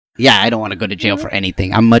Yeah, I don't want to go to jail for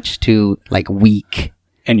anything. I'm much too, weak.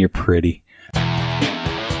 And you're pretty.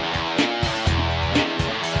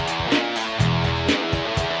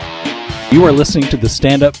 You are listening to the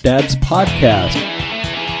Stand Up Dads podcast.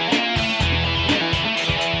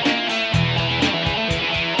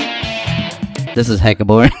 This is hecka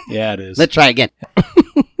boring. Yeah, it is. Let's try again.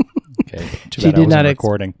 Okay. Too bad I wasn't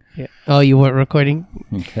recording. Yeah. Oh, you weren't recording?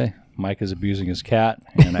 Okay. Mike is abusing his cat,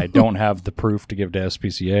 and I don't have the proof to give to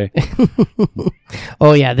SPCA.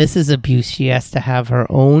 Oh, yeah, this is abuse. She has to have her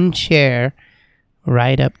own chair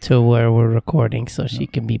right up to where we're recording so she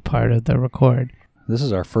can be part of the record. This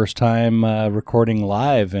is our first time recording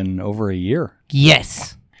live in over a year.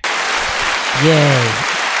 Yes. Yay.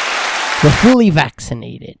 We're fully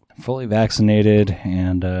vaccinated. Fully vaccinated,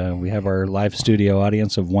 and we have our live studio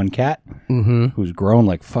audience of one cat who's grown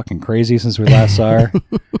like fucking crazy since we last saw her.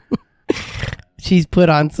 She's put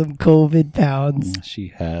on some COVID pounds. She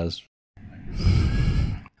has.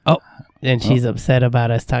 Oh, and she's upset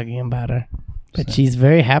about us talking about her. But she's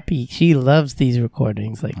very happy. She loves these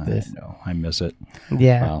recordings like this. I know. I miss it.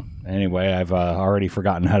 Yeah. Well, anyway, I've already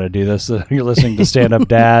forgotten how to do this. You're listening to Stand Up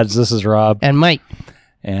Dads. This is Rob. And Mike.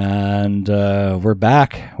 And we're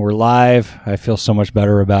back. We're live. I feel so much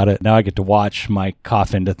better about it. Now I get to watch Mike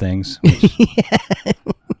cough into things.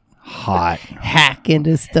 Hot. Hack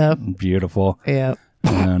into stuff. Beautiful. Yeah.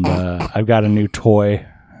 And I've got a new toy.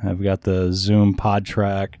 I've got the Zoom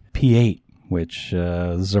PodTrack P8, which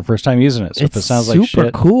this is our first time using it. So if it sounds like shit. It's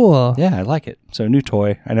super cool. Yeah, I like it. So new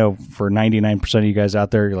toy. I know for 99% of you guys out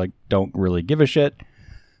there, you're like, don't really give a shit.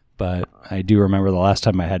 But I do remember the last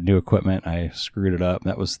time I had new equipment, I screwed it up.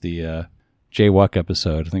 That was the Jay Wuck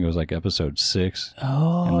episode. I think it was like episode 6.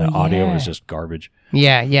 Oh, and the audio was just garbage.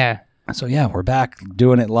 Yeah, yeah. So yeah, we're back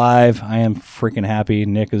doing it live. I am freaking happy.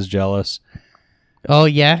 Nick is jealous. Oh,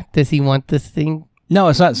 yeah? Does he want this thing? No,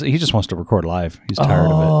 it's not. He just wants to record live. He's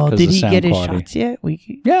tired of it. Did he get his quality. shots yet?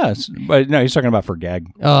 Yeah, but no, he's talking about for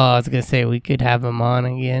gag. Oh, I was going to say, we could have him on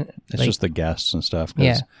again. It's just the guests and stuff.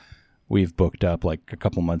 Yeah. We've booked up like a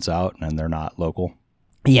couple months out and they're not local.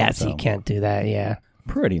 Yeah, so you can't do that, yeah.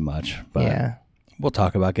 Pretty much. But yeah. We'll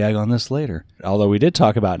talk about gag on this later. Although we did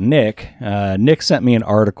talk about Nick. Nick sent me an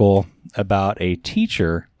article about a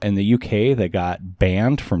teacher in the UK that got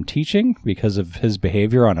banned from teaching because of his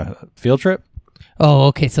behavior on a field trip. Oh,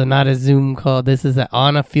 okay. So not a Zoom call. This is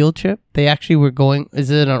on a field trip? They actually were going... Is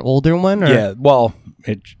it an older one? Or? Yeah, well,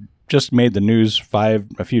 it just made the news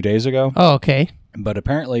a few days ago. Oh, okay. But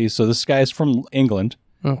apparently, so this guy's from England.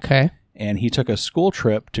 Okay. And he took a school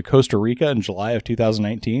trip to Costa Rica in July of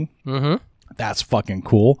 2019. Mm-hmm. That's fucking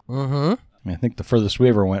cool. Mm-hmm. I think the furthest we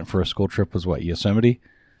ever went for a school trip was, Yosemite?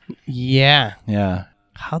 Yeah. Yeah.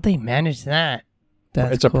 How'd they manage that?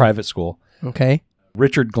 It's a private school. Okay.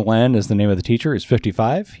 Richard Glenn is the name of the teacher. He's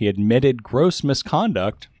 55. He admitted gross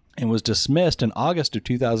misconduct and was dismissed in August of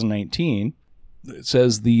 2019. It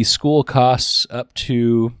says the school costs up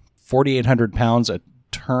to £4,800 a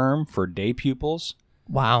term for day pupils.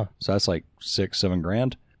 Wow. So that's like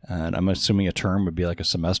 $6,000-7,000. And I'm assuming a term would be like a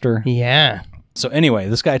semester. Yeah. So anyway,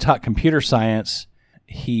 this guy taught computer science.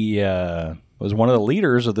 He was one of the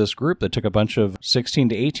leaders of this group that took a bunch of 16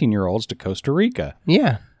 to 18-year-olds to Costa Rica.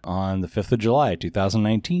 Yeah. On the 5th of July,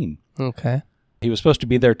 2019. Okay. He was supposed to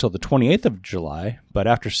be there till the 28th of July, but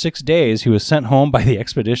after 6 days, he was sent home by the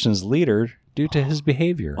expedition's leader due to his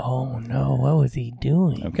behavior. Oh, no. What was he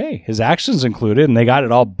doing? Okay. His actions included, and they got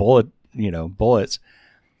it all bullets.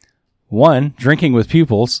 1, drinking with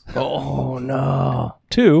pupils. Oh, no.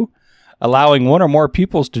 2, allowing 1 or more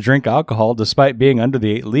pupils to drink alcohol despite being under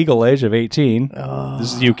the legal age of 18. Oh.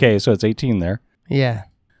 This is UK, so it's 18 there. Yeah.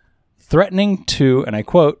 Threatening to, and I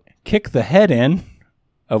quote, kick the head in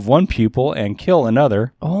of 1 pupil and kill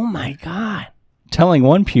another. Oh, my God. Telling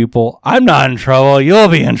 1 pupil, I'm not in trouble, you'll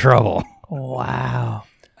be in trouble. Wow.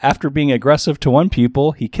 After being aggressive to 1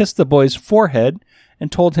 pupil, he kissed the boy's forehead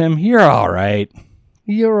and told him, you're all right.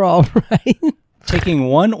 You're all right. Taking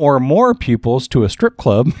 1 or more pupils to a strip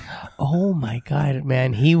club. Oh, my God,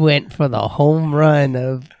 man. He went for the home run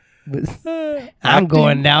of... I'm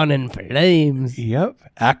going down in flames. Yep.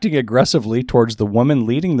 Acting aggressively towards the woman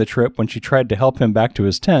leading the trip when she tried to help him back to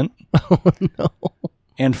his tent. Oh, no.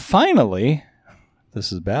 And finally,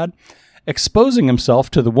 this is bad, exposing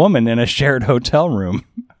himself to the woman in a shared hotel room.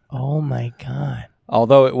 Oh, my God.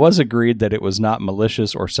 Although it was agreed that it was not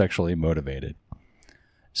malicious or sexually motivated.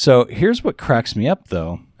 So here's what cracks me up,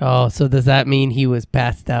 though. Oh, so does that mean he was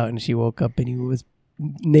passed out and she woke up and he was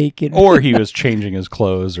naked? Or he was changing his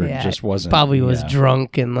clothes or just wasn't. Probably was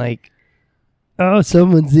drunk and like... Oh,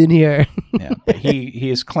 someone's in here. Yeah. He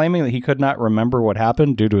is claiming that he could not remember what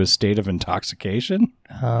happened due to his state of intoxication,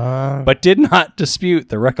 but did not dispute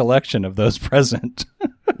the recollection of those present.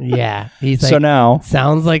 Yeah. He's like, So now,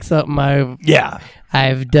 sounds like something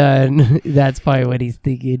I've done. That's probably what he's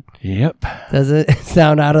thinking. Yep. Doesn't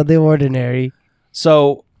sound out of the ordinary.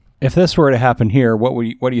 So if this were to happen here, what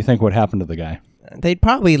do you think would happen to the guy? They'd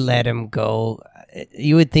probably let him go.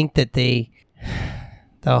 You would think that the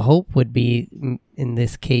hope would be in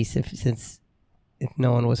this case, if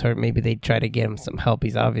no one was hurt, maybe they'd try to get him some help.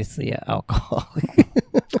 He's obviously an alcoholic.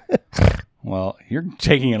 Well, you're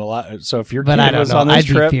taking it a lot. So if your But kid I don't was know. on this I'd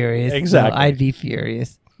trip, be furious. exactly. No, I'd be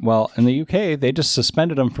furious. Well, in the UK, they just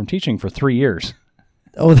suspended him from teaching for 3 years.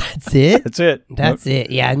 Oh, that's it? That's it. That's it.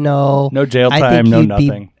 Yeah, no. No jail I time, think no you'd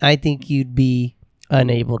nothing. I think you'd be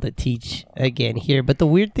unable to teach again here. But the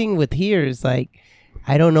weird thing with here is like,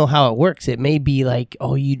 I don't know how it works. It may be like,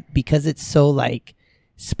 because it's so like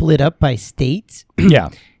split up by states. Yeah.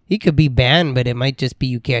 He could be banned, but it might just be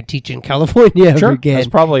you can't teach in California ever Sure. again. That's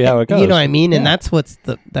probably how it goes. You know what I mean? And Yeah.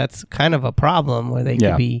 that's kind of a problem where they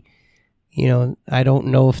Yeah. could be, I don't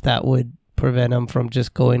know if that would prevent them from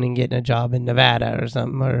just going and getting a job in Nevada or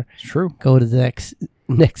something, or It's true. go to the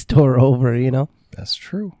next door over, That's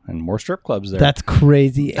true. And more strip clubs there. That's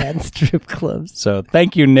crazy. And strip clubs. So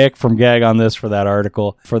thank you, Nick from Gag on This for that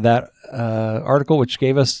article. For that article, which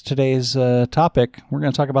gave us today's topic, we're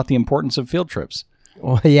going to talk about the importance of field trips.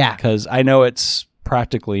 Well, yeah. Because I know it's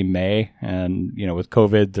practically May, and with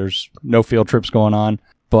COVID, there's no field trips going on.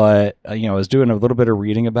 But I was doing a little bit of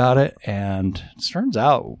reading about it, and it turns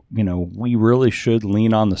out we really should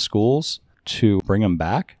lean on the schools to bring them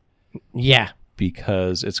back, Yeah.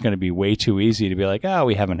 because it's going to be way too easy to be like,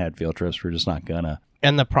 we haven't had field trips, we're just not gonna.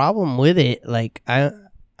 And the problem with it, like I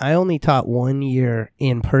only taught 1 year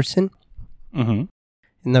in person, Mm-hmm.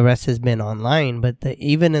 and the rest has been online. But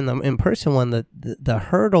even in the in-person one, the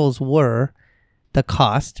hurdles were the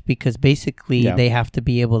cost, because basically they have to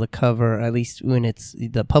be able to cover, at least when it's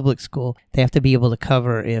the public school, they have to be able to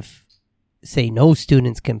cover if, say, no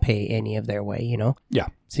students can pay any of their way, Yeah.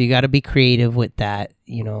 So you got to be creative with that,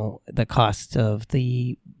 the cost of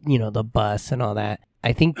the, the bus and all that.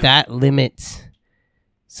 I think that limits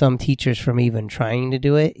some teachers from even trying to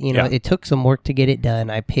do it. It took some work to get it done.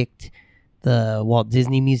 I picked the Walt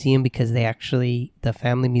Disney Museum because the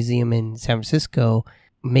Family Museum in San Francisco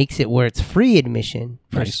makes it where it's free admission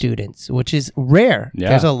for Nice. students, which is rare. Yeah.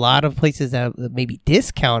 There's a lot of places that may be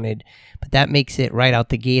discounted, but that makes it right out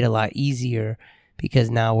the gate a lot easier,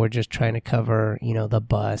 because now we're just trying to cover, the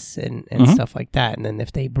bus and stuff like that. And then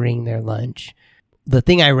if they bring their lunch. The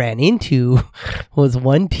thing I ran into was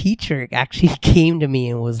one teacher actually came to me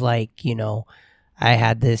and was like, I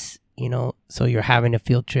had this, so you're having a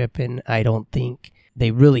field trip, and I don't think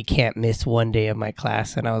they really can't miss 1 day of my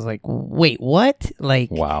class. And I was like, wait, what? Like,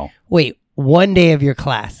 Wow. wait, 1 day of your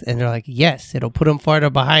class? And they're like, yes, it'll put them farther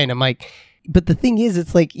behind. I'm like, but the thing is,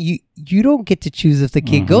 it's like you don't get to choose if the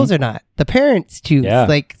kid goes or not. The parents choose. Yeah.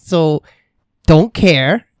 Like, so don't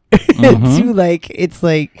care. To like, it's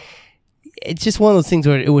like, it's just one of those things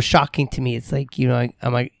where it was shocking to me. It's like,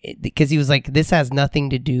 I'm like, because he was like, this has nothing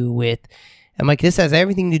to do with, I'm like, this has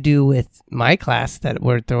everything to do with my class that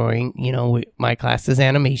we're throwing, my class is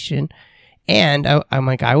animation. And I'm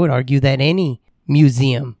like, I would argue that any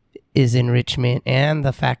museum is enrichment, and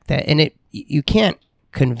the fact that, and you can't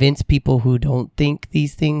convince people who don't think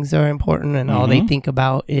these things are important and all they think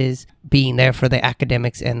about is being there for the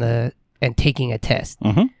academics and taking a test.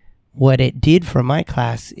 Mm-hmm. What it did for my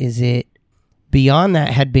class is it, beyond that,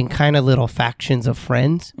 had been kind of little factions of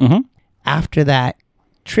friends. Mm-hmm. After that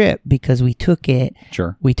trip, because we took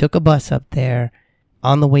a bus up there.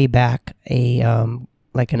 On the way back,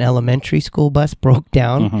 like an elementary school bus broke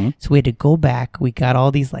down, so we had to go back. We got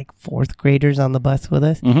all these like fourth graders on the bus with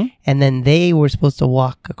us, and then they were supposed to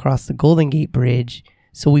walk across the Golden Gate Bridge,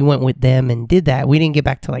 so we went with them and did that. We didn't get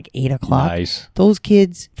back till like 8 o'clock. Nice. Those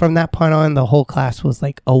kids, from that point on, the whole class was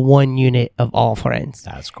like a one unit of all friends.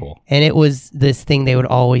 That's cool. And it was this thing they would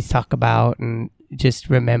always talk about and just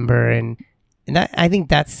remember. And that, I think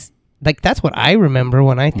that's what I remember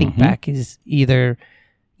when I think back, is either,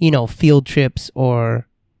 field trips or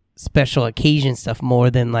special occasion stuff, more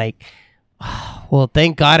than like, well,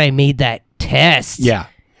 thank God I made that test. Yeah.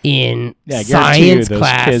 In I guarantee science those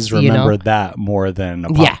class, kids remember that more than a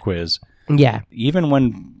pop quiz. Yeah. Even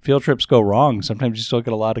when field trips go wrong, sometimes you still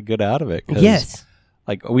get a lot of good out of it. 'Cause, yes.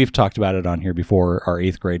 like we've talked about it on here before, our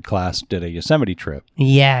 8th grade class did a Yosemite trip.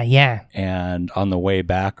 Yeah. And on the way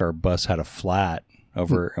back, our bus had a flat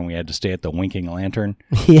over, and we had to stay at the Winking Lantern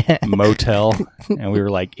Yeah. motel, and we were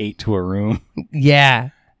like 8 to a room. Yeah.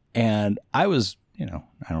 And I was, I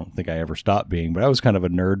don't think I ever stopped being, but I was kind of a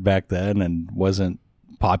nerd back then and wasn't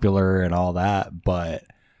popular and all that. But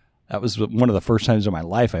that was one of the first times in my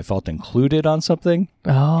life I felt included on something.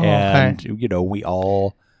 Oh, and,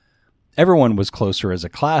 everyone was closer as a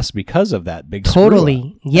class because of that big screw totally.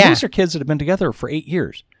 up. Yeah. And these are kids that have been together for 8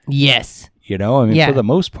 years. Yes. For the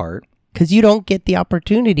most part. Because you don't get the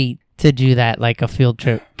opportunity to do that like a field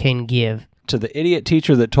trip can give. To the idiot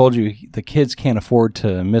teacher that told you the kids can't afford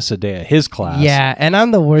to miss a day of his class. Yeah, and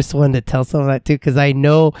I'm the worst one to tell someone that too, because I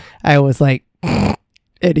know I was like, and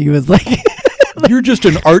he was like, you're just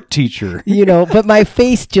an art teacher. But my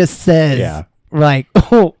face just says, like,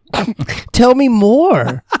 oh, tell me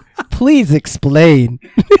more. Please explain.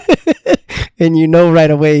 And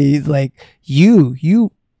right away, he's like,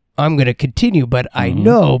 I'm going to continue, but I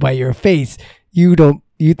know by your face, you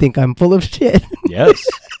think I'm full of shit. Yes.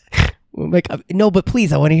 I'm like, no, but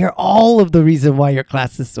please, I want to hear all of the reason why your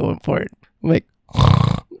class is so important. I'm like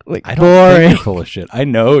I don't boring. think you're full of shit. I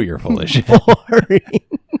know you're full of shit. Boring.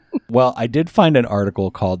 Well, I did find an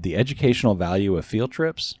article called The Educational Value of Field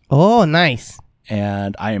Trips. Oh, nice.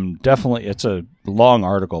 And it's a long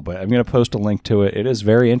article, but I'm going to post a link to it. It is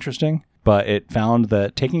very interesting, but it found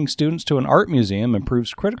that taking students to an art museum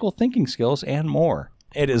improves critical thinking skills and more.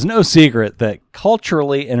 It is no secret that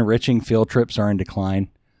culturally enriching field trips are in decline.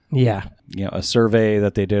 Yeah. A survey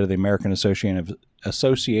that they did of the American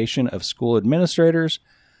Association of School Administrators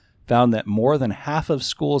found that more than half of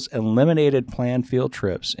schools eliminated planned field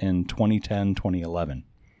trips in 2010-2011.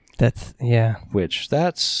 That's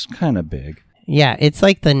kind of big. Yeah, it's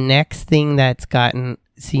like the next thing that's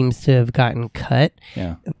seems to have gotten cut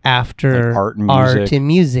after like art and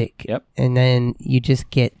music. Yep. And then you just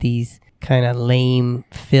get these kind of lame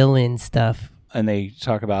fill-in stuff. And they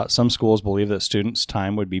talk about some schools believe that students'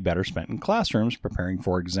 time would be better spent in classrooms preparing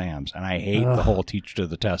for exams. And I hate the whole teach to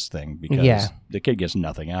the test thing because the kid gets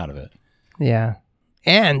nothing out of it. Yeah.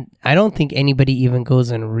 And I don't think anybody even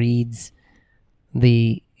goes and reads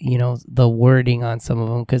the wording on some of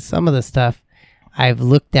them, because some of the stuff I've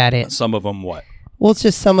looked at it. Some of them what? Well, it's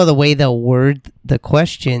just some of the way they'll word the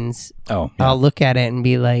questions. Oh, yeah. I'll look at it and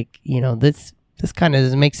be like, this kind of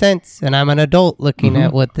doesn't make sense. And I'm an adult looking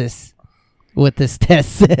at what this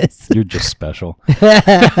test says. You're just special.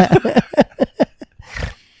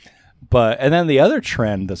 And then the other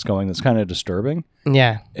trend that's kind of disturbing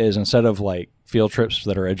is instead of like field trips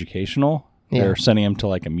that are educational, they're sending them to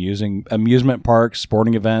like amusement parks,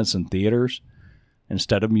 sporting events, and theaters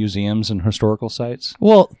instead of museums and historical sites.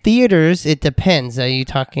 Well, theaters, it depends. Are you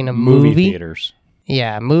talking a movie? Theaters.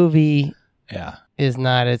 Yeah, movie is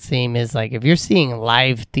not the same as like if you're seeing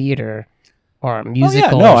live theater or a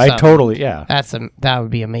musical. No, I totally, that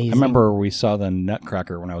would be amazing. I remember we saw the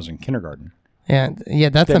Nutcracker when I was in kindergarten. Yeah,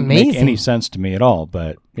 that's Didn't amazing. Make any sense to me at all,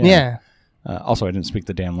 but yeah. Also, I didn't speak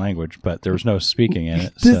the damn language, but there was no speaking in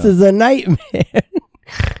it. This is a nightmare.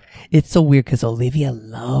 It's so weird because Olivia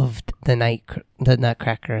loved the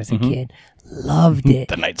Nutcracker as a kid. Loved it.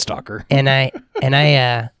 The Night Stalker. And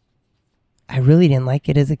I really didn't like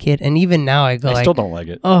it as a kid. And even now I go I still don't like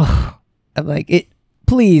it. Oh, I'm like, it.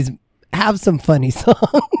 Please have some funny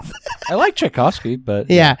songs. I like Tchaikovsky, but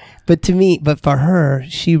but for her,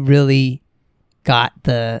 she really got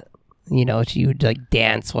the, she would like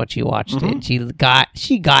dance while she watched it.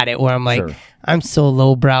 She got it where I'm like, I'm so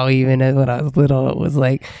lowbrow. Even when I was little, it was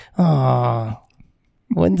like, oh,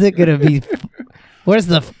 when's it gonna be? Where's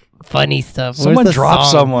the funny stuff? Someone Where's the drop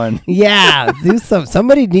song? someone. Yeah, do some.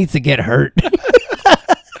 Somebody needs to get hurt.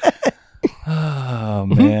 Oh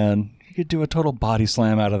man. You could do a total body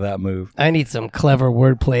slam out of that move. I need some clever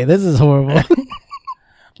wordplay. This is horrible.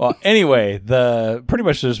 Well, anyway, pretty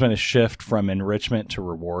much there's been a shift from enrichment to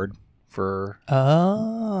reward for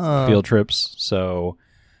field trips. So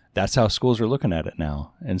that's how schools are looking at it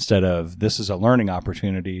now. Instead of this is a learning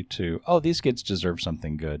opportunity to, these kids deserve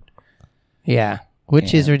something good. Yeah,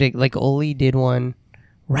 which is ridiculous. Like Oli did one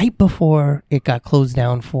right before it got closed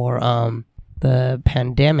down for the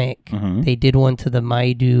pandemic. They did one to the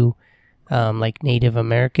Maidu like Native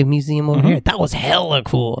American Museum over here. That was hella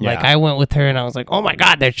cool. Yeah. Like I went with her and I was like, oh my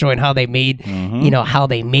God, they're showing how they made, how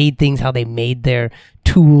they made things, how they made their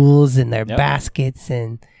tools and their baskets.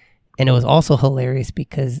 And it was also hilarious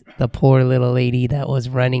because the poor little lady that was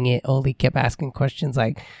running it only kept asking questions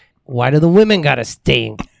like, why do the women got to stay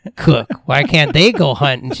and cook? Why can't they go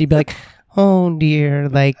hunt? And she'd be like, oh dear,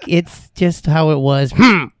 like it's just how it was.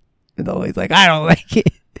 And always like, I don't like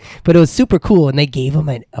it. But it was super cool, and they gave him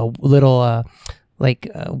a little,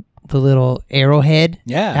 the little arrowhead.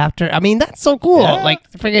 Yeah. After, I mean, that's so cool. Yeah. Like,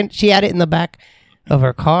 friggin', she had it in the back of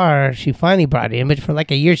her car. She finally brought it in, but for like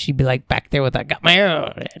a year, she'd be like back there with that, got my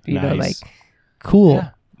own, know, like cool. Yeah.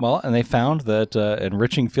 Well, and they found that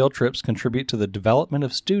enriching field trips contribute to the development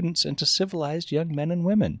of students into civilized young men and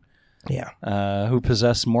women. Yeah. Who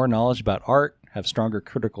possess more knowledge about art, have stronger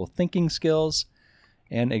critical thinking skills,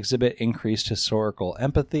 and exhibit increased historical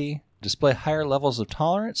empathy, display higher levels of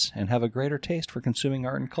tolerance, and have a greater taste for consuming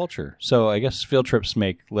art and culture. So I guess field trips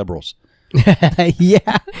make liberals. Yeah,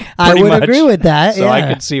 I Pretty would much. agree with that. So yeah.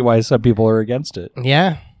 I could see why some people are against it.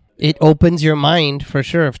 Yeah. It opens your mind for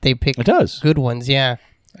sure if they pick It does. good ones. Yeah.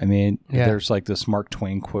 I mean, Yeah. there's like this Mark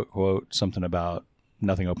Twain quote, something about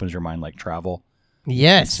nothing opens your mind like travel, and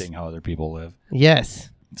Yes. seeing how other people live. Yes.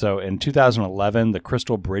 So in 2011, the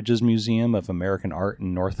Crystal Bridges Museum of American Art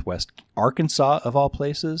in Northwest Arkansas, of all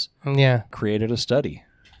places, Yeah. created a study.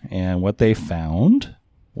 And what they found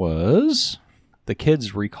was the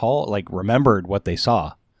kids remembered what they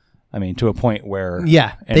saw. I mean, to a point where...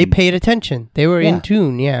 Yeah. They and- paid attention. They were Yeah. in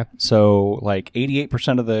tune. Yeah. So like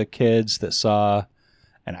 88% of the kids that saw,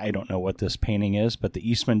 and I don't know what this painting is, but the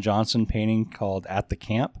Eastman Johnson painting called At the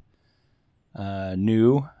Camp,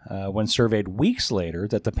 knew when surveyed weeks later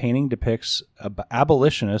that the painting depicts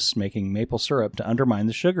abolitionists making maple syrup to undermine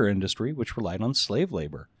the sugar industry, which relied on slave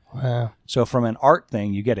labor. Wow. So from an art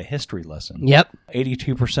thing, you get a history lesson. Yep.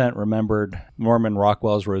 82% remembered Norman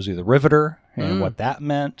Rockwell's Rosie the Riveter and what that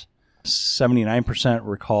meant. 79%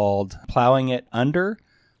 recalled Plowing It Under,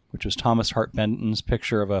 which was Thomas Hart Benton's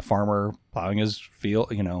picture of a farmer plowing his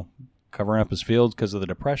field, covering up his fields because of the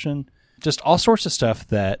Depression. Just all sorts of stuff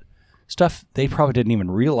they probably didn't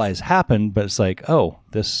even realize happened, but it's like, oh,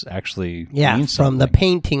 this actually means from something. the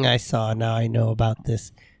painting I saw, now I know about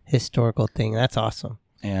this historical thing. That's awesome.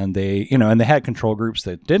 And they, and they had control groups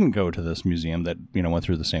that didn't go to this museum that, went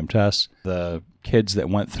through the same tests. The kids that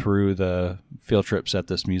went through the field trips at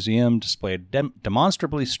this museum displayed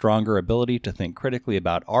demonstrably stronger ability to think critically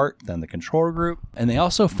about art than the control group. And they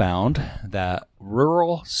also found that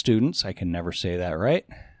rural students, I can never say that right,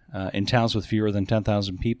 in towns with fewer than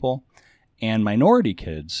 10,000 people, and minority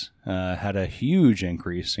kids had a huge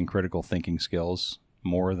increase in critical thinking skills,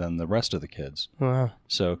 more than the rest of the kids. Wow.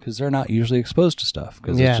 So, because they're not usually exposed to stuff,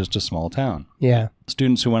 because Yeah. it's just a small town. Yeah.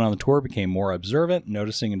 Students who went on the tour became more observant,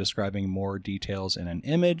 noticing and describing more details in an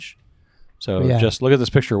image. So Yeah. just look at this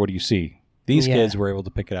picture. What do you see? These Yeah. kids were able to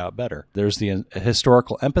pick it out better. There's the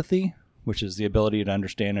historical empathy, which is the ability to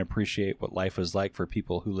understand and appreciate what life was like for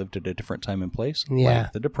people who lived at a different time and place, Yeah.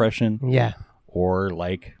 like the Depression, Yeah. or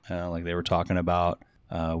like they were talking about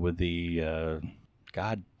with the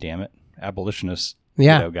God damn it, abolitionists,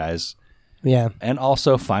 Yeah. guys. Yeah. And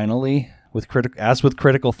also, finally, with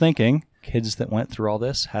critical thinking, kids that went through all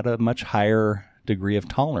this had a much higher degree of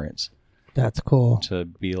tolerance That's cool. to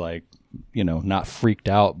be like, not freaked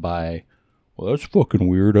out by, well, that's fucking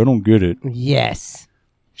weird. I don't get it. Yes.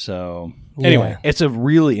 So anyway, Yeah. it's a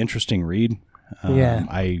really interesting read. Yeah.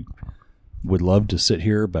 I would love to sit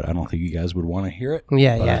here, but I don't think you guys would want to hear it.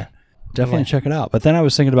 Yeah. But Yeah. definitely Yeah. check it out. But then I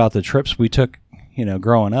was thinking about the trips we took,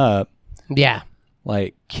 growing up. Yeah.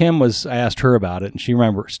 Like Kim I asked her about it, and she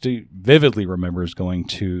vividly remembers going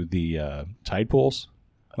to the tide pools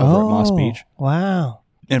over at Moss Beach. Wow.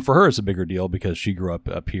 And for her, it's a bigger deal because she grew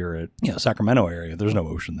up here at Sacramento area. There's no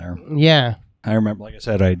ocean there. Yeah. I remember, like I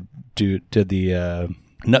said, I did the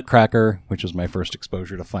Nutcracker, which was my first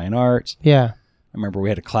exposure to fine arts. Yeah. I remember we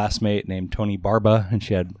had a classmate named Tony Barba, and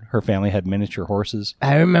her family had miniature horses,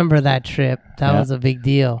 I remember that trip. That Yeah. was a big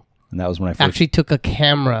deal. and that was when I first. Actually took a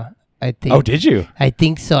camera, I think. Oh, did you? I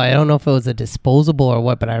think so. I don't know if it was a disposable or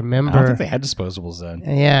what, but I I don't remember. think they had disposables then.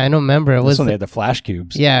 Yeah, I don't remember. It This was. one they had the flash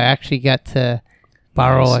cubes. Yeah, I actually got to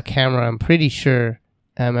borrow Nice. a camera. I'm pretty sure.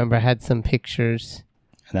 I remember I had some pictures.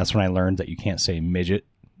 And that's when I learned that you can't say midget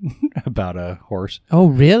about a horse. Oh,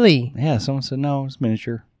 really? Yeah, someone said, no, it's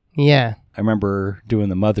miniature. Yeah. I remember doing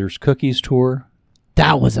the Mother's Cookies tour.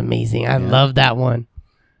 That was amazing. I love that one.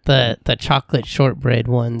 The chocolate shortbread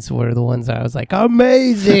ones were the ones that I was like,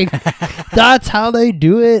 amazing. That's how they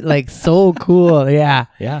do it. Like, so cool. Yeah.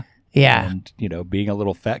 Yeah. Yeah. And, being a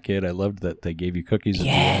little fat kid, I loved that they gave you cookies at the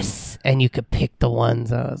end. Yes. And you could pick the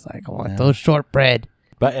ones. I was like, I want Yeah. those shortbread.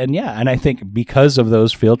 And I think because of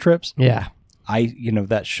those field trips, Yeah.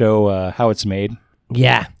 that show, How It's Made,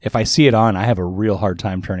 Yeah. if I see it on, I have a real hard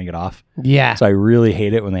time turning it off. Yeah. So I really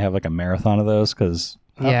hate it when they have like a marathon of those because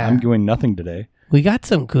Yeah. I'm doing nothing today. We got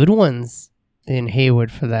some good ones in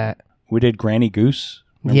Hayward for that. We did Granny Goose.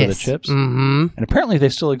 Remember the chips? Mm-hmm. And apparently they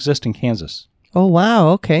still exist in Kansas. Oh, wow.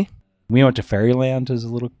 Okay. We went to Fairyland as a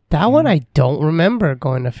little. That one I don't remember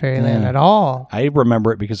going to Fairyland Yeah. at all. I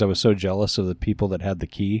remember it because I was so jealous of the people that had the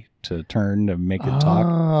key to turn to make it talk.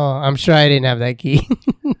 Oh, I'm sure I didn't have that key.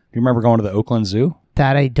 You remember going to the Oakland Zoo?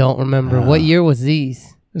 That I don't remember. What year was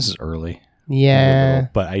these? This is early. Yeah.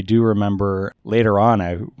 But I do remember later on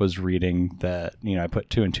I was reading that, I put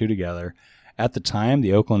 2 and 2 together. At the time,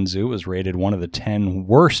 the Oakland Zoo was rated one of the 10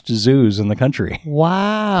 worst zoos in the country.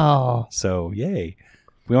 Wow. So, yay.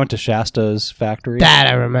 We went to Shasta's factory. That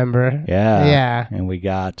I remember. Yeah. Yeah. And we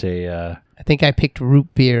got a... I think I picked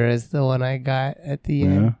root beer as the one I got at the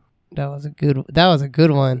end. Yeah. That was a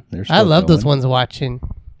good one. They're I still love those going. ones watching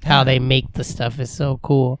how they make the stuff is so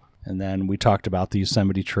cool. And then we talked about the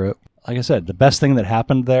Yosemite trip. Like I said, the best thing that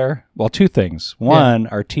happened there, well, 2 things. One,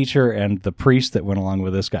 our teacher and the priest that went along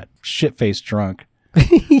with us got shit-faced drunk. Do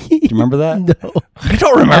you remember that? No. You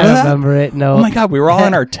don't remember I that? remember it. No. Oh my God, we were all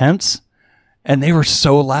in our tents, and they were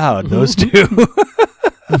so loud, those 2.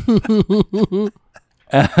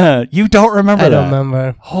 You don't remember I that? don't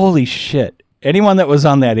remember. Holy shit. Anyone that was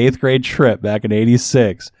on that 8th grade trip back in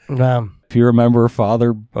 86, if you remember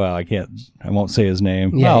I won't say his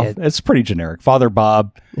name. Yeah, Well, it's pretty generic. Father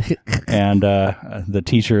Bob and the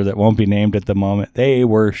teacher that won't be named at the moment, they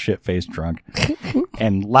were shit-faced drunk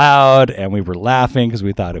and loud, and we were laughing because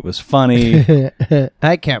we thought it was funny.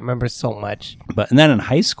 I can't remember so much. And then in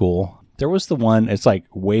high school, there was the one, it's like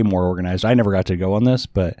way more organized. I never got to go on this,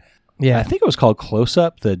 but Yeah. I think it was called Close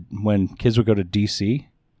Up, when kids would go to D.C.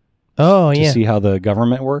 Oh, to yeah. see how the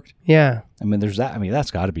government worked. Yeah. I mean, there's that. I mean, that's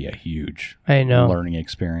got to be a huge I know. learning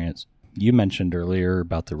experience. You mentioned earlier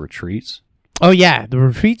about the retreats. Oh, yeah. The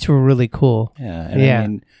retreats were really cool. Yeah. And Yeah. I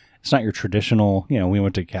mean, it's not your traditional, we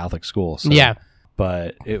went to Catholic school. So, Yeah.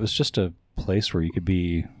 But it was just a place where you could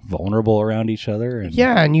be vulnerable around each other. And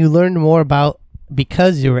Yeah. And you learned more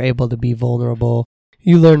because you were able to be vulnerable,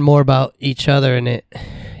 you learned more about each other, and it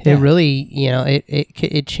really,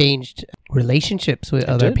 it changed relationships with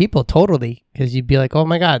other did. people totally, because you'd be like, oh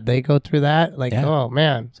my God, they go through that. Like, Yeah. oh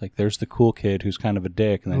man. It's like there's the cool kid who's kind of a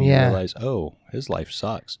dick. And then you realize, oh, his life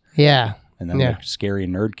sucks. Yeah. And then Yeah. the scary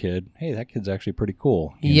nerd kid, hey, that kid's actually pretty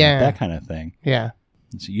cool. Yeah. That kind of thing. Yeah.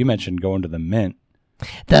 And so you mentioned going to the Mint.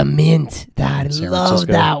 The Mint. I San love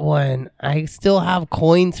Francisco. that one. I still have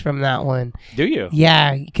coins from that one. Do you?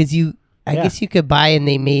 Yeah, because I Yeah. guess you could buy, and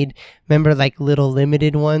they made, remember, like little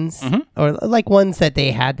limited ones, Mhm. or like ones that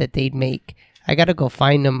they had that they'd make. I gotta go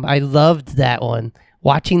find them. I loved that one.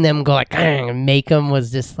 Watching them go like and make them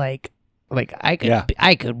was just like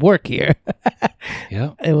I could work here.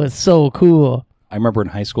 Yeah. It was so cool. I remember in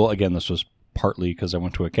high school, again, this was partly because I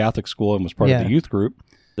went to a Catholic school and was part of Yeah. the youth group.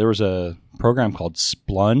 There was a program called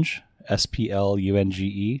Splunge,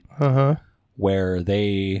 SPLUNGE, where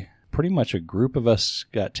they pretty much a group of us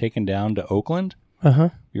got taken down to Oakland.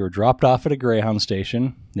 We were dropped off at a Greyhound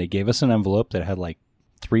station. They gave us an envelope that had like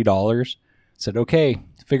 $3. Said, okay,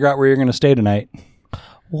 figure out where you're going to stay tonight.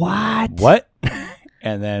 What?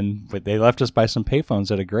 And then they left us by some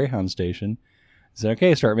payphones at a Greyhound station. Said,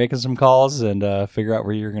 okay, start making some calls and figure out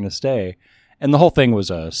where you're going to stay. And the whole thing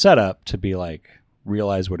was a setup to be like,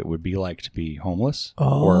 realize what it would be like to be homeless,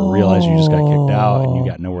 or realize you just got kicked out and you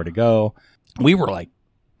got nowhere to go. We were like,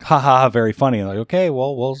 ha ha, very funny. Like, okay,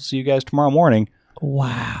 well, we'll see you guys tomorrow morning.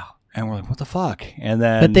 Wow. And we're like, what the fuck? And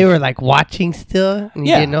then, But they were like watching still. And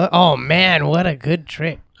you Yeah. didn't know. Oh man, what a good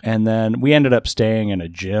trick. and then we ended up staying in a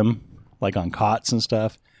gym, like on cots and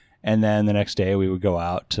stuff. And then the next day we would go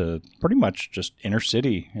out to pretty much just inner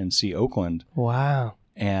city and see Oakland. Wow.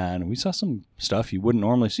 And we saw some stuff you wouldn't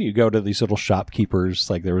normally see. You go to these little shopkeepers,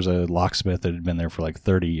 like there was a locksmith that had been there for like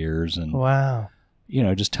 30 years and, Wow.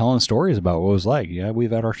 just telling stories about what it was like. Yeah,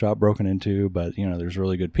 we've had our shop broken into, but, there's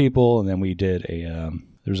really good people. And then we did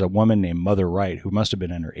there's a woman named Mother Wright who must have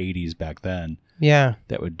been in her 80s back then Yeah.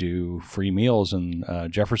 that would do free meals in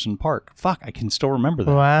Jefferson Park. Fuck, I can still remember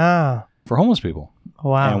that. Wow. For homeless people.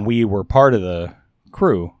 Wow. And we were part of the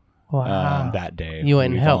crew Wow. that day. You went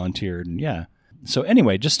and we helped. volunteered. And yeah. So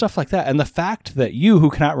anyway, just stuff like that. And the fact that you, who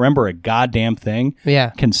cannot remember a goddamn thing, Yeah.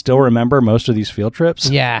 can still remember most of these field trips.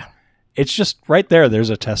 Yeah. It's just right there. There's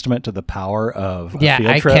a testament to the power of a field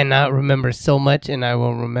I trip. cannot remember so much, and I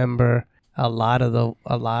will remember a lot of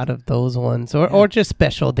those ones, or just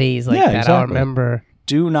special days like Yeah, that. exactly. I'll remember.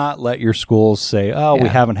 Do not let your schools say, oh, we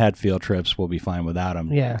Yeah. haven't had field trips. We'll be fine without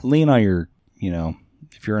them. Yeah. Lean on your,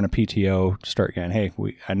 if you're in a PTO, start going, hey,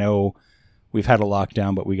 I know we've had a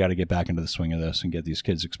lockdown, but we got to get back into the swing of this and get these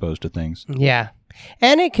kids exposed to things. Yeah,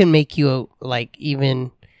 and it can make you like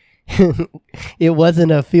even it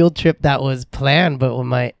wasn't a field trip that was planned, but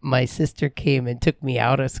when my sister came and took me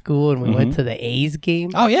out of school and we went to the A's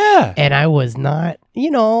game. Oh, yeah. And I was not,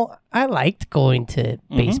 I liked going to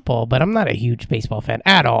baseball, but I'm not a huge baseball fan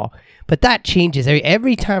at all. But that changes.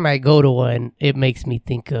 Every time I go to one, it makes me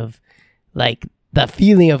think of like the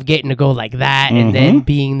feeling of getting to go like that and then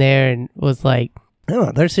being there, and was like, I don't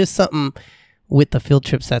know, there's just something with the field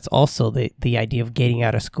trips that's also the idea of getting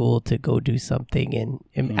out of school to go do something. And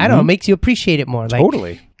I don't know, it makes you appreciate it more. Like,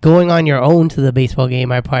 Totally. Going on your own to the baseball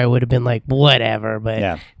game, I probably would have been like, whatever.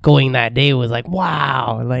 But going that day was like,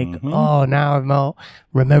 wow. Like, oh, now I'm all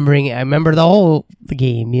remembering it. I remember the whole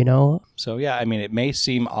game, So, yeah, I mean, it may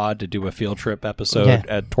seem odd to do a field trip episode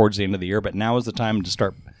towards the end of the year, but now is the time to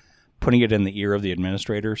start putting it in the ear of the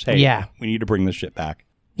administrators. Hey, we need to bring this shit back.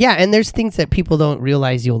 Yeah, and there's things that people don't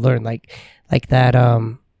realize you'll learn, like that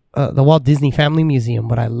the Walt Disney Family Museum.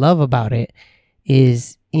 What I love about it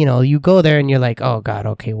is, you go there and you're like, oh God,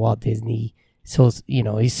 okay, Walt Disney. So,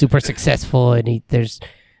 he's super successful, and there's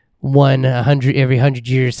every 100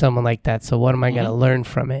 years, someone like that. So what am I going to learn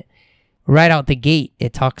from it? Right out the gate,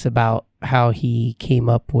 it talks about how he came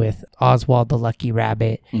up with Oswald the Lucky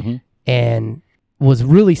Rabbit and was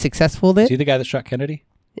really successful at it. Is he the guy that shot Kennedy?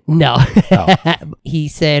 No. He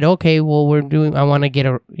said, okay, well, I want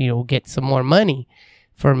to get some more money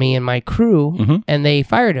for me and my crew. And they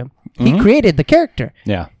fired him. He created the character.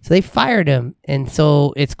 Yeah. So they fired him. And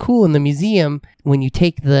so it's cool in the museum, when you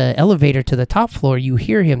take the elevator to the top floor, you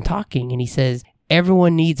hear him talking, and he says,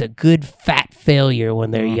 everyone needs a good fat failure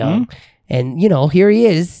when they're young. And, here he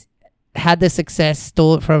is, had the success,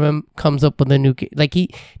 stole it from him, comes up with a new, like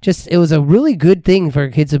it was a really good thing for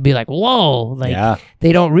kids to be like, whoa, like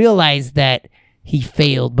they don't realize that he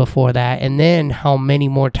failed before that. And then how many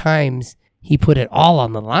more times he put it all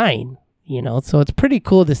on the line, so it's pretty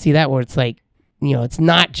cool to see that, where it's like, it's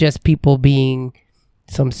not just people being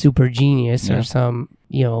some super genius or some,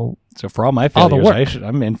 So for all my failures,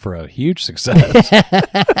 I'm in for a huge success.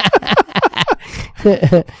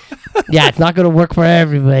 Yeah, it's not going to work for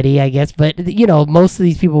everybody, I guess. But, most of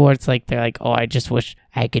these people where it's like, they're like, oh, I just wish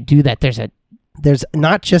I could do that. There's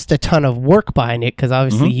not just a ton of work behind it, because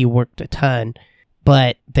obviously he worked a ton,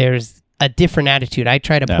 but there's a different attitude. I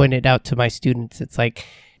try to point it out to my students. It's like,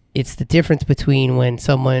 it's the difference between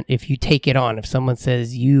if you take it on, if someone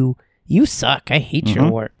says, you suck, I hate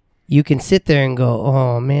your work, you can sit there and go,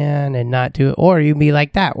 oh man, and not do it. Or you be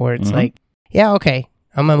like that, where it's like, yeah, okay,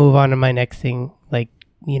 I'm going to move on to my next thing. Like,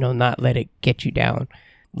 not let it get you down.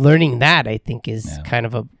 Learning that, I think, is kind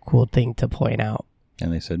of a cool thing to point out.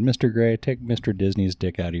 And they said, Mr. Gray, take Mr. Disney's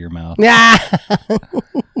dick out of your mouth.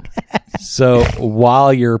 So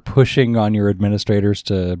while you're pushing on your administrators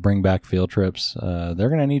to bring back field trips, they're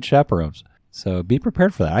going to need chaperones. So be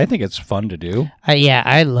prepared for that. I think it's fun to do.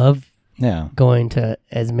 I love going to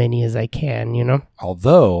as many as I can,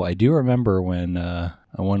 Although I do remember when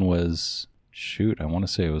one was... I want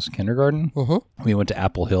to say it was kindergarten. We went to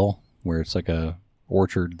Apple Hill, where it's like a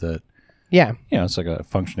orchard that, it's like a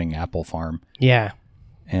functioning apple farm. Yeah.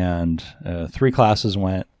 And 3 classes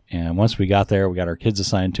went, and once we got there, we got our kids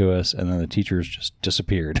assigned to us, and then the teachers just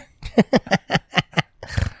disappeared.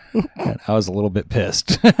 And I was a little bit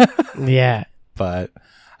pissed. Yeah. But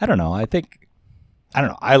I don't know.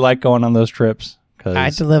 I like going on those trips.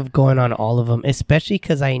 I love going on all of them, especially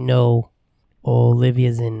because I know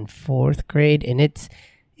Olivia's in 4th grade, and it's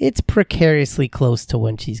precariously close to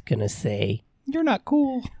when she's gonna say, "You're not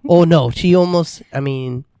cool." Oh no, she almost. I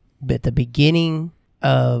mean, at the beginning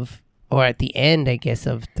of, or at the end, I guess,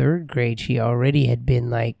 of 3rd grade, she already had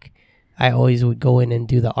been like, I always would go in and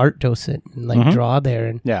do the art docent and like draw there,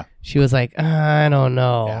 and she was like, I don't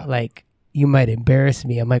know, like, you might embarrass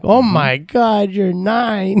me. I'm like, oh my God, you're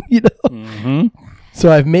 9,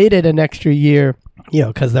 So I've made it an extra year.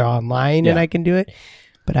 Because they're online and I can do it.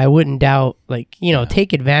 But I wouldn't doubt, like,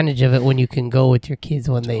 take advantage of it when you can go with your kids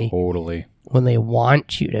when they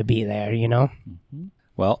want you to be there,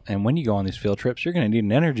 Well, and when you go on these field trips, you're going to need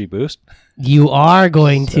an energy boost. You are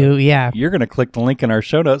going to, yeah. You're going to click the link in our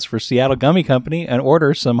show notes for Seattle Gummy Company and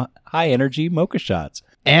order some high-energy mocha shots.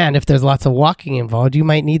 And if there's lots of walking involved, you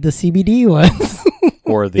might need the CBD ones.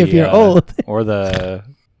 Or the... if you're old. Or the...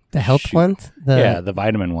 The health ones? The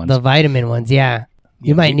vitamin ones. The vitamin ones, yeah.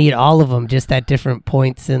 You might need all of them just at different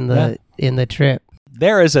points in the trip.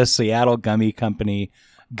 There is a Seattle Gummy Company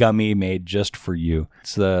gummy made just for you.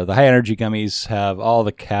 It's the high energy gummies have all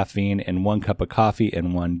the caffeine in 1 cup of coffee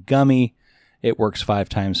in 1 gummy. It works 5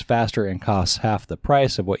 times faster and costs half the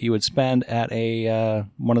price of what you would spend at a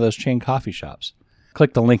one of those chain coffee shops.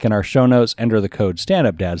 Click the link in our show notes, enter the code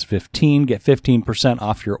StandUpDads15, get 15%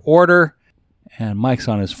 off your order. And Mike's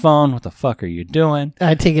on his phone. What the fuck are you doing?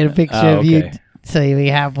 I taking a picture Oh, of you, okay. so we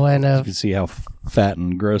have one You of. can see how fat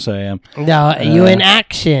and gross I am. No, you in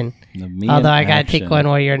action. The me Although in I gotta action. take one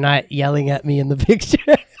where you're not yelling at me in the picture.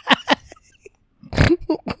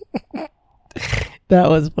 That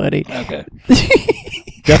was funny. Okay.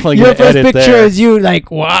 Definitely Your gonna first edit picture there. is you like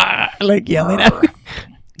wah, like yelling at me.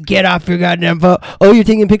 Get off your goddamn phone. Oh, you're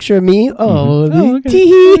taking a picture of me? Oh,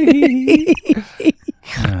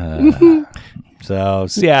 So,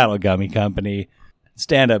 Seattle Gummy Company,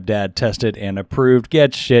 Stand Up Dad tested and approved.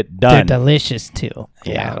 Get shit they're done. delicious too.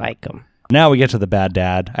 Yeah, Yeah. I like them. Now we get to the bad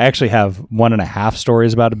dad. I actually have 1.5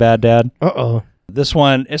 stories about a bad dad. Uh-oh. This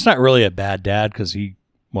one, it's not really a bad dad because he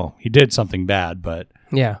did something bad, but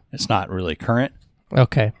Yeah. it's not really current.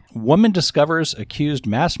 Okay. Woman discovers accused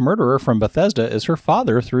mass murderer from Bethesda is her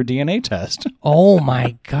father through DNA test. Oh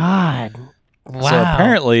my God. Wow. So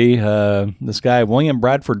apparently, this guy, William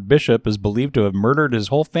Bradford Bishop, is believed to have murdered his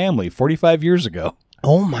whole family 45 years ago.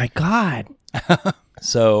 Oh my God.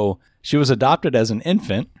 So she was adopted as an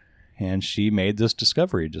infant, and she made this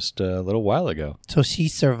discovery just a little while ago. So she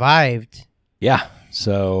survived. Yeah.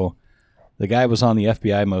 So the guy was on the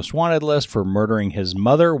FBI most wanted list for murdering his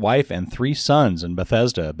mother, wife, and 3 sons in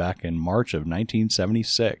Bethesda back in March of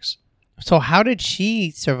 1976. So how did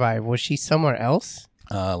she survive? Was she somewhere else?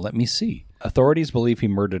 Let me see. Authorities believe he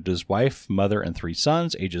murdered his wife, mother, and 3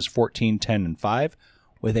 sons, ages 14, 10, and 5,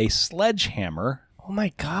 with a sledgehammer Oh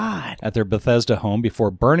my God. at their Bethesda home before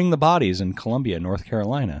burning the bodies in Columbia, North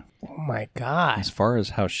Carolina. Oh my God. As far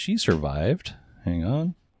as how she survived, hang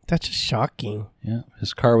on. That's just shocking. Yeah,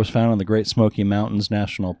 his car was found in the Great Smoky Mountains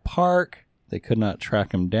National Park. They could not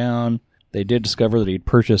track him down. They did discover that he'd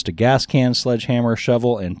purchased a gas can, sledgehammer,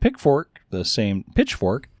 shovel, and pitchfork the same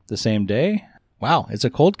day. Wow, it's a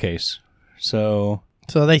cold case. So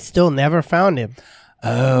they still never found him.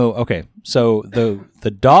 oh, okay. So the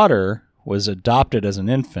daughter was adopted as an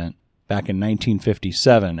infant back in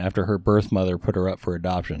 1957 after her birth mother put her up for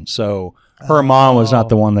adoption. So her mom was not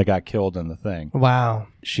the one that got killed in the thing. Wow.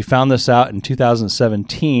 She found this out in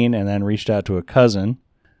 2017 and then reached out to a cousin.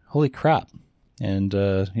 Holy crap. And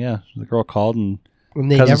the girl called and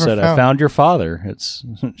And they cousin never said, found. I found your father.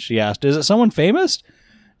 She asked, is it someone famous?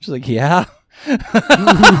 She's like, yeah.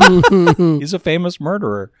 He's a famous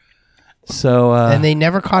murderer. So And they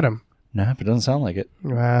never caught him. no, it doesn't sound like it.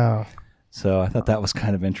 Wow. So I thought that was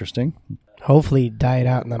kind of interesting. Hopefully he died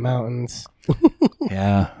out in the mountains.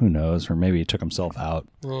 Yeah, who knows? Or maybe he took himself out.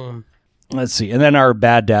 Let's see. And then our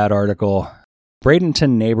bad dad article.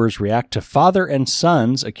 Bradenton neighbors react to father and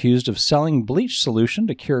sons accused of selling bleach solution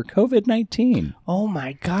to cure COVID-19. Oh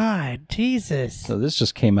my God. Jesus. So this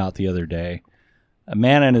just came out the other day. A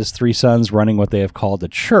man and his 3 sons running what they have called a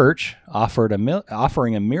church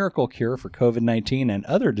offering a miracle cure for COVID-19 and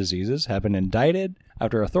other diseases have been indicted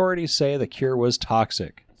after authorities say the cure was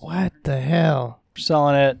toxic. What the hell?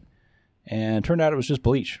 Selling it, and it turned out it was just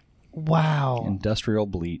bleach. Wow. Industrial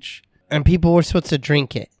bleach. And people were supposed to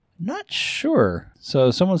drink it. Not sure.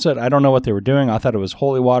 So someone said, I don't know what they were doing. I thought it was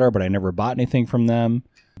holy water, but I never bought anything from them.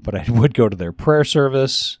 But I would go to their prayer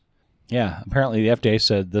service. Yeah, apparently the FDA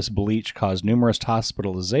said this bleach caused numerous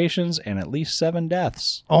hospitalizations and at least 7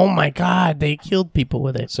 deaths. Oh my God. They killed people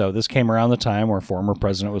with it. So this came around the time where former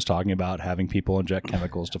president was talking about having people inject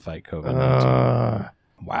chemicals to fight COVID-19.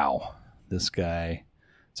 Wow. This guy.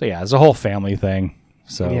 So yeah, it's a whole family thing.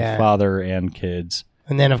 So Yeah. father and kids.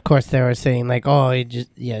 And then, of course, they were saying, like, oh,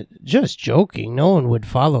 just joking. No one would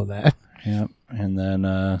follow that. Yep. And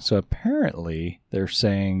then, so apparently they're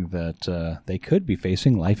saying that they could be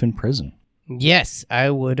facing life in prison. Yes, I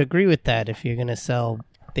would agree with that if you're going to sell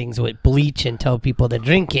things with bleach and tell people to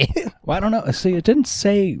drink it. Well, I don't know. See, it didn't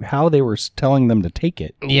say how they were telling them to take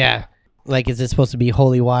it. Yeah. Like, is it supposed to be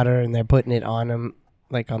holy water and they're putting it on them,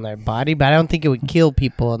 like, on their body? But I don't think it would kill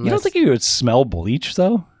people unless... You don't think you would smell bleach,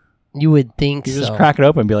 though? You would think You so. just crack it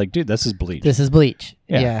open and be like, dude, this is bleach. This is bleach.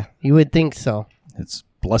 Yeah. Yeah, you would think so. It's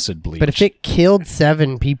blessed bleach. But if it killed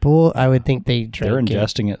 7 people, I would think they drank they're it.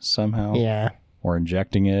 ingesting it somehow. Yeah, Or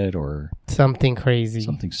injecting it or something crazy.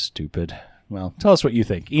 something stupid. Well, tell us what you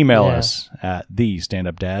think. Email Yeah. us at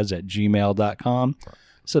thestandupdads@gmail.com.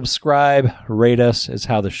 Subscribe, rate us. It's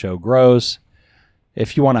how the show grows.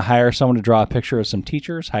 If you want to hire someone to draw a picture of some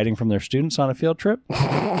teachers hiding from their students on a field trip,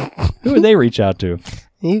 who would they reach out to?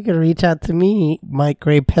 You can reach out to me, Mike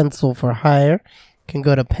Gray, Pencil for Hire. You can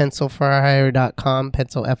go to pencilforhire.com,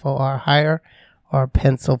 pencil F-O-R hire, or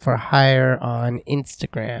pencil for hire on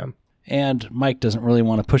Instagram. And Mike doesn't really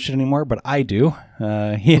want to push it anymore, but I do.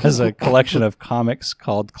 He has a collection of comics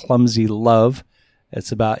called Clumsy Love.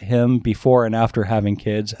 It's about him before and after having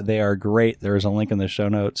kids. They are great. There's a link in the show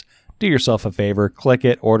notes. do yourself a favor, click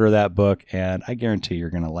it, order that book, and I guarantee you're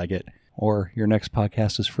going to like it, or your next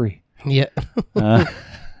podcast is free. Yeah.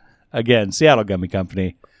 Again, Seattle Gummy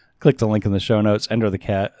Company. Click the link in the show notes, enter the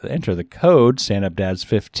code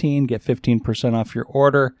StandUpDads15, get 15% off your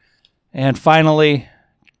order. And finally,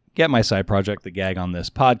 get my side project, The Gag on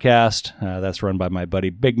This podcast. That's run by my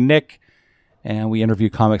buddy Big Nick. And we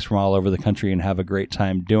interview comics from all over the country and have a great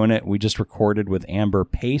time doing it. We just recorded with Amber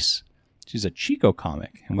Pace. She's a Chico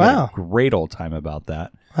comic. And we had a great old time about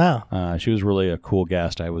that. Wow. She was really a cool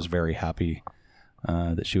guest. I was very happy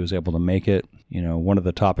that she was able to make it. You know, one of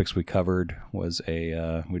the topics we covered was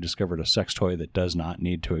we discovered a sex toy that does not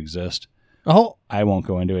need to exist. Oh, I won't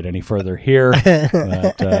go into it any further here,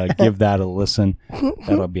 but give that a listen.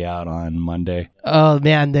 That'll be out on Monday. Oh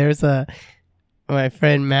man, my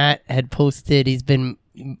friend Matt had posted, he's been,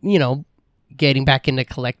 getting back into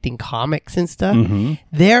collecting comics and stuff. Mm-hmm.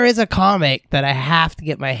 There is a comic that I have to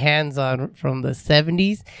get my hands on from the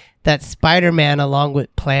 70s. That's Spider-Man along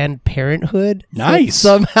with Planned Parenthood. Nice.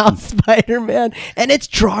 So somehow Spider-Man. And it's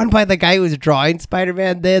drawn by the guy who was drawing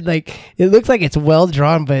Spider-Man then. Like, it looks like it's well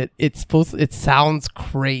drawn, but it sounds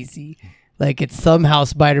crazy. Like, it's somehow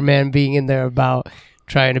Spider-Man being in there about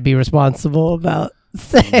trying to be responsible about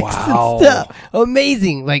sex and stuff.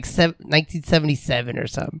 Amazing. Like 1977 or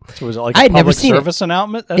something. So was it like a public service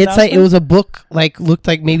announcement? It's like, it was a book, looked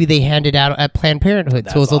like maybe they handed out at Planned Parenthood.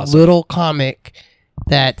 That's so it was awesome. a little comic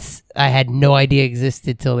that I had no idea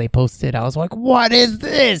existed till they posted. I was like, what is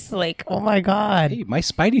this? Like, oh my God. Hey, my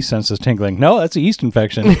spidey sense is tingling. No, that's a yeast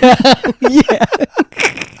infection. Yeah.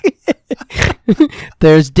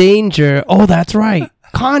 There's danger. Oh, that's right.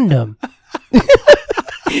 Condom.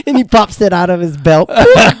 And he pops it out of his belt.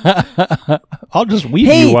 I'll just weave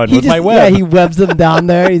you one with my web. Yeah, he webs them down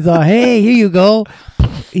there. He's all, hey, here you go.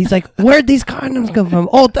 He's like, where'd these condoms come from?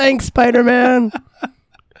 Oh, thanks, Spider-Man.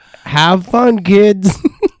 Have fun, kids.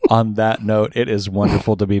 On that note, it is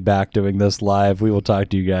wonderful to be back doing this live. We will talk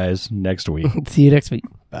to you guys next week. See you next week.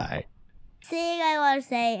 Bye. Thing I want to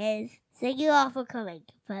say is thank you all for coming.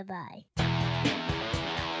 Bye-bye.